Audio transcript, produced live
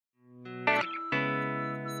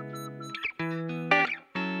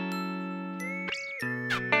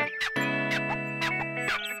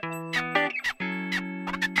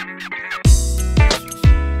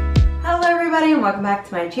and welcome back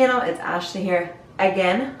to my channel. It's Ashley here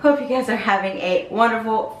again. Hope you guys are having a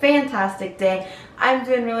wonderful, fantastic day. I'm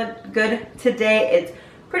doing really good today. It's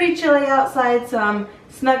pretty chilly outside, so I'm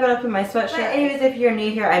snuggled up in my sweatshirt. But anyways, if you're new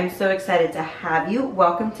here, I'm so excited to have you.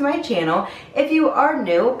 Welcome to my channel. If you are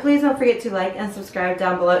new, please don't forget to like and subscribe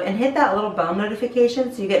down below and hit that little bell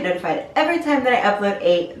notification so you get notified every time that I upload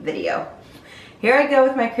a video. Here I go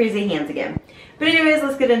with my crazy hands again. But anyways,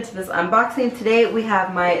 let's get into this unboxing. Today we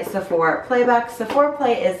have my Sephora Playback. Sephora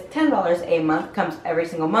Play is $10 a month, comes every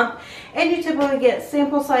single month. And you typically get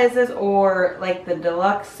sample sizes or like the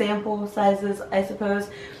deluxe sample sizes, I suppose.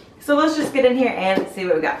 So let's just get in here and see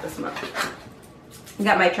what we got this month. I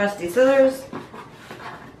got my trusty scissors.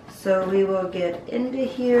 So we will get into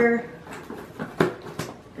here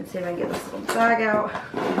and see if I can get this little bag out.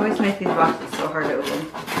 I always make these boxes so hard to open.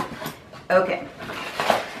 Okay.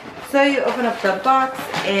 So you open up the box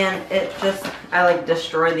and it just, I like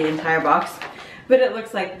destroy the entire box, but it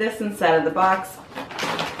looks like this inside of the box.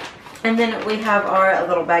 And then we have our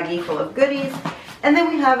little baggie full of goodies. And then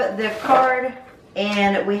we have the card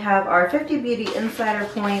and we have our 50 Beauty Insider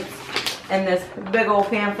points and this big old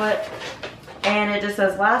pamphlet. And it just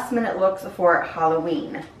says last minute looks for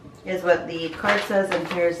Halloween is what the card says. And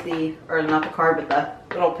here's the, or not the card, but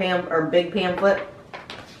the little big pamphlet.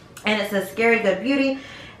 And it says Scary Good Beauty.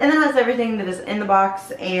 And then that's everything that is in the box,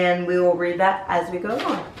 and we will read that as we go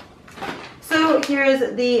along. So here's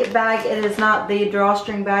the bag. It is not the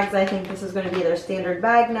drawstring bags. I think this is going to be their standard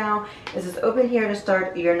bag now. This is open here to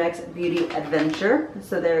start your next beauty adventure.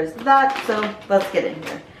 So there's that. So let's get in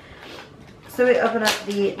here. So we open up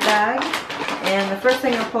the bag, and the first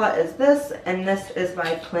thing I'll pull out is this, and this is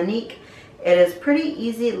by Clinique. It is pretty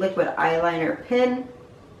easy liquid eyeliner pen,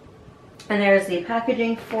 and there's the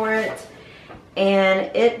packaging for it.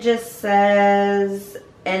 And it just says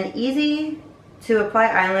an easy to apply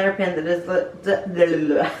eyeliner pen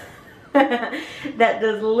that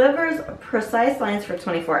delivers precise lines for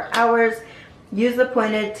 24 hours. Use the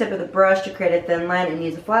pointed tip of the brush to create a thin line and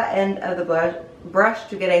use the flat end of the brush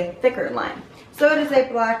to get a thicker line. So it is a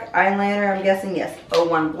black eyeliner, I'm guessing. Yes,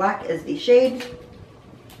 01 Black is the shade.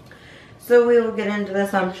 So we will get into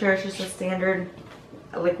this. I'm sure it's just a standard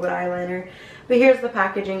liquid eyeliner. But here's the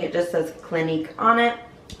packaging. It just says Clinique on it.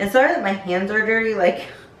 And sorry that my hands are dirty. Like,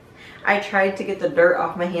 I tried to get the dirt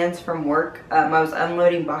off my hands from work. I was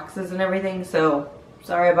unloading boxes and everything. So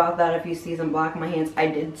sorry about that if you see some black on my hands. I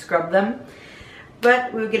did scrub them.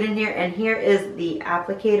 But we'll get in here. And here is the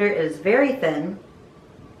applicator. It is very thin.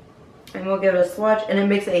 And we'll give it a swatch. And it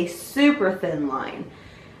makes a super thin line.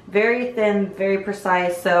 Very thin, very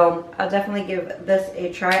precise, so I'll definitely give this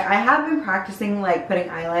a try. I have been practicing like putting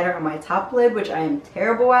eyeliner on my top lid, which I am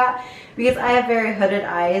terrible at because I have very hooded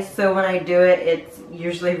eyes, so when I do it, it's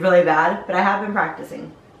usually really bad, but I have been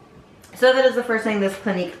practicing. So that is the first thing, this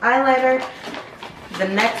Clinique eyeliner. The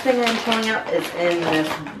next thing I'm pulling out is in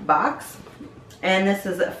this box, and this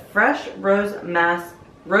is a fresh rose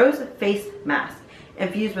face mask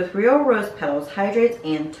infused with real rose petals, hydrates,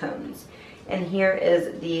 and tones. And here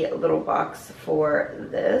is the little box for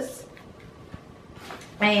this.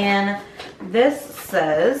 And this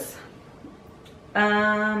says,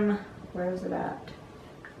 where is it at?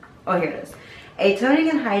 Oh, here it is. A toning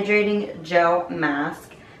and hydrating gel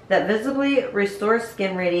mask that visibly restores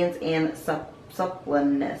skin radiance and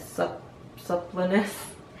suppleness.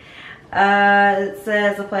 It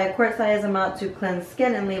says apply a quart size amount to cleanse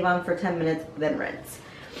skin and leave on for 10 minutes, then rinse.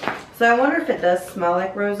 So I wonder if it does smell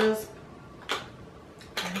like roses.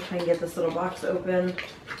 I can get this little box open.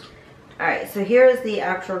 Alright, so here is the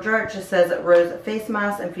actual jar. It just says rose face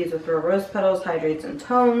mask infused with real rose petals, hydrates, and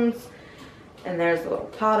tones. And there's the little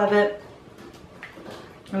pot of it.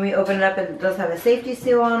 And we open it up and it does have a safety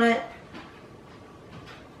seal on it.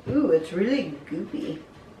 Ooh, it's really goopy.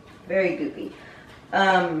 Very goopy.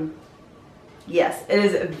 Yes, it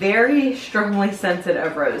is very strongly scented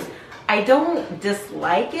of rose. I don't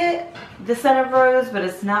dislike it, the scent of rose, but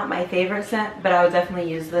it's not my favorite scent. But I would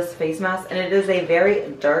definitely use this face mask, and it is a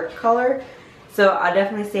very dark color, so I'll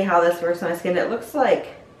definitely see how this works on my skin. It looks like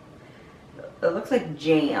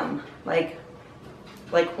jam, like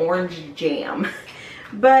orange jam,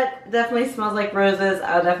 but definitely smells like roses.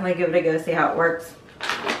 I'll definitely give it a go, see how it works.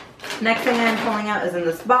 Next thing I'm pulling out is in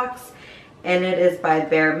this box, and it is by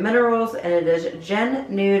Bare Minerals, and it is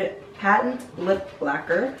Gen Nude Patent Lip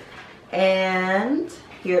Lacquer. And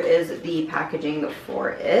here is the packaging for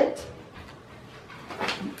it.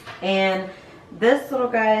 And this little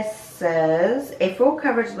guy says, a full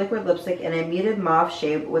coverage liquid lipstick in a muted mauve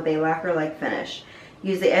shade with a lacquer-like finish.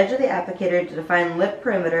 Use the edge of the applicator to define lip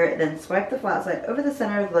perimeter, then swipe the flat side over the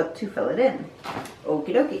center of the lip to fill it in. Okie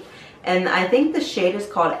dokie. And I think the shade is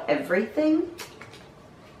called Everything.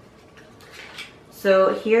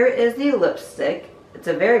 So here is the lipstick. It's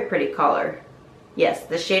a very pretty color. Yes,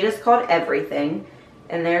 the shade is called Everything.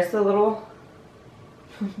 And there's the little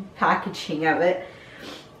packaging of it.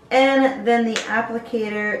 And then the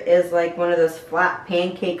applicator is like one of those flat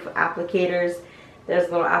pancake applicators. There's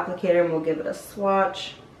a little applicator and we'll give it a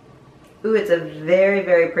swatch. Ooh, it's a very,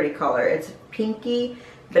 very pretty color. It's pinky,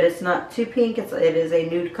 but it's not too pink. It is a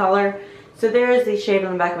nude color. So there is the shade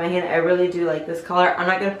on the back of my hand. I really do like this color. I'm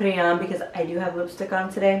not going to put it on because I do have lipstick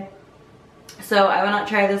on today. So I will not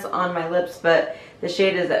try this on my lips, but the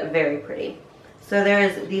shade is very pretty. So there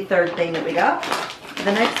is the third thing that we got.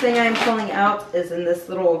 The next thing I'm pulling out is in this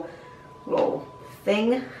little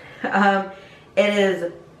thing. It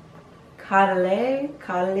is Cali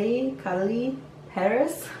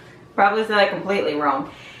Paris. Probably said that completely wrong.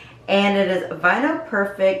 And it is Vinyl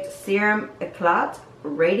Perfect Serum Eclat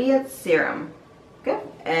Radiant Serum. Okay,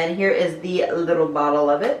 and here is the little bottle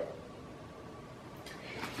of it.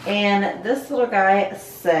 And this little guy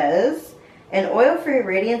says, an oil-free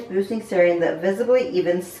radiance boosting serum that visibly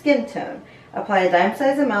evens skin tone. Apply a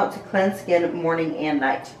dime-size amount to cleanse skin morning and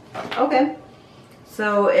night. Okay,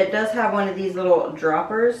 so it does have one of these little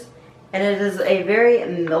droppers, and it is a very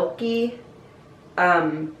milky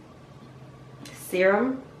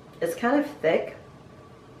serum. It's kind of thick.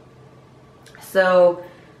 So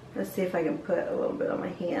let's see if I can put a little bit on my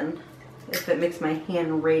hand, if it makes my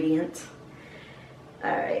hand radiant.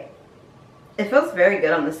 Alright. It feels very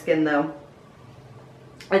good on the skin though.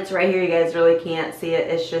 It's right here, you guys really can't see it.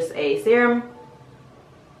 It's just a serum.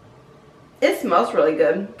 It smells really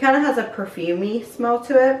good. Kind of has a perfumey smell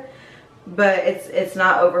to it, but it's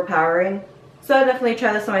not overpowering. So I'll definitely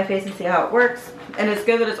try this on my face and see how it works. And it's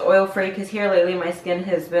good that it's oil free because here lately my skin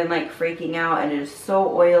has been like freaking out and it is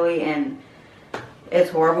so oily and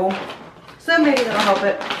it's horrible. So maybe that'll help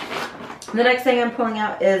it. The next thing I'm pulling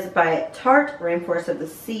out is by Tarte Rainforest of the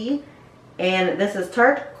Sea. And this is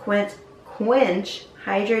Tarte Quench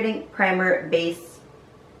Hydrating Primer Base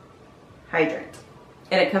Hydrant.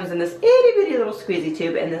 And it comes in this itty bitty little squeezy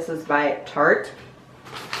tube, and this is by Tarte.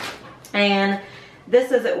 And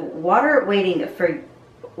this is what are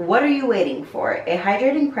you waiting for? A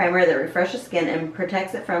hydrating primer that refreshes skin and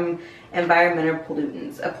protects it from environmental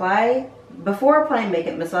pollutants. Before applying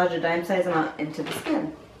makeup, massage a dime-size amount into the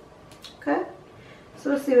skin. Okay,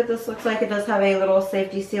 so let's see what this looks like. It does have a little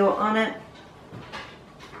safety seal on it.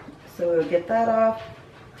 So we'll get that off.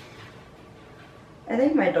 I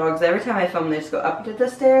think my dogs, every time I film, they just go up the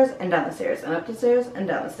stairs and down the stairs and up the stairs and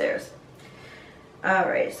down the stairs.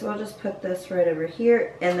 Alright, so I'll just put this right over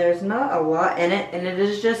here, and there's not a lot in it, and it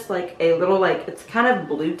is just like a little, like, it's kind of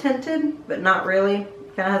blue tinted, but not really.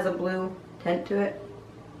 It kind of has a blue tint to it.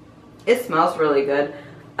 It smells really good,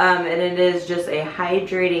 and it is just a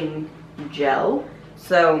hydrating gel,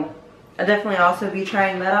 so I'll definitely also be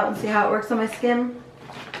trying that out and see how it works on my skin.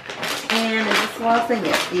 And this last thing,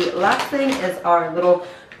 yes, the last thing is our little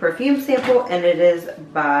perfume sample, and it is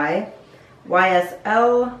by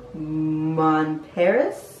YSL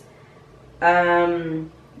Monparis.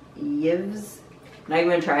 Yves. Not even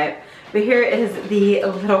gonna try it. But here is the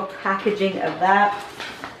little packaging of that.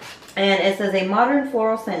 And it says a modern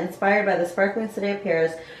floral scent inspired by the sparkling city of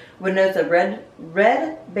Paris with notes of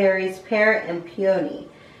red berries, pear, and peony.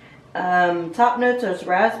 Top notes are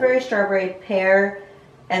raspberry, strawberry, pear,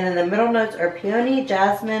 and then the middle notes are peony,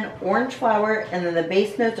 jasmine, orange flower, and then the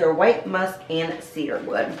base notes are white musk and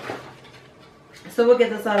cedarwood. So we'll get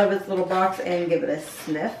this out of its little box and give it a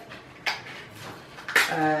sniff.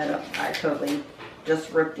 I totally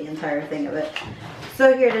just ripped the entire thing of it.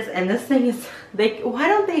 So here it is, and this thing is, why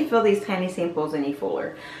don't they fill these tiny samples any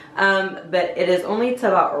fuller? But it is only to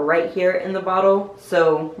about right here in the bottle,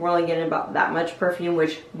 so we're only getting about that much perfume,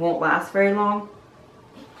 which won't last very long.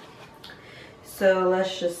 So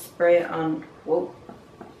let's just spray it on. Whoa.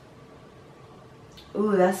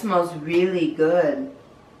 Ooh, that smells really good.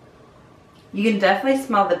 You can definitely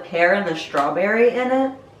smell the pear and the strawberry in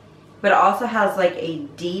it, but it also has like a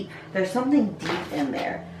deep, there's something deep in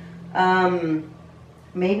there.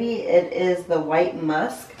 Maybe it is the white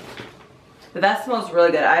musk, but that smells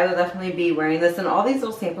really good. I will definitely be wearing this in all these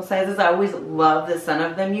little sample sizes. I always love the scent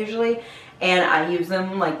of them usually, and I use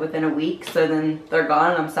them like within a week, so then they're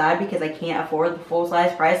gone and I'm sad because I can't afford the full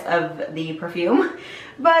size price of the perfume.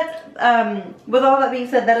 But with all that being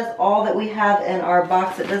said, that is all that we have in our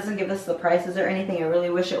box. It doesn't give us the prices or anything. I really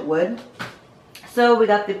wish it would. So we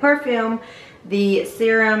got the perfume, the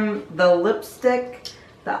serum, the lipstick,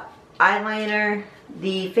 the eyeliner,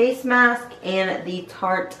 the face mask, and the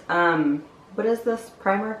Tarte, what is this,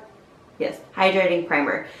 primer? Yes, hydrating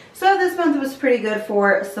primer. So this month was pretty good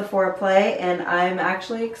for Sephora Play, and I'm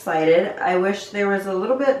actually excited. I wish there was a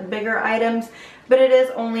little bit bigger items, but it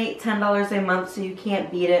is only $10 a month, so you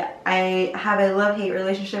can't beat it. I have a love-hate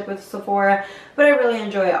relationship with Sephora, but I really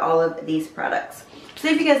enjoy all of these products. So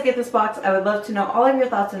if you guys get this box, I would love to know all of your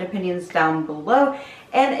thoughts and opinions down below.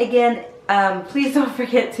 And again, please don't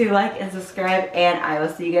forget to like and subscribe, and I will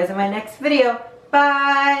see you guys in my next video.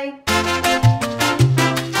 Bye!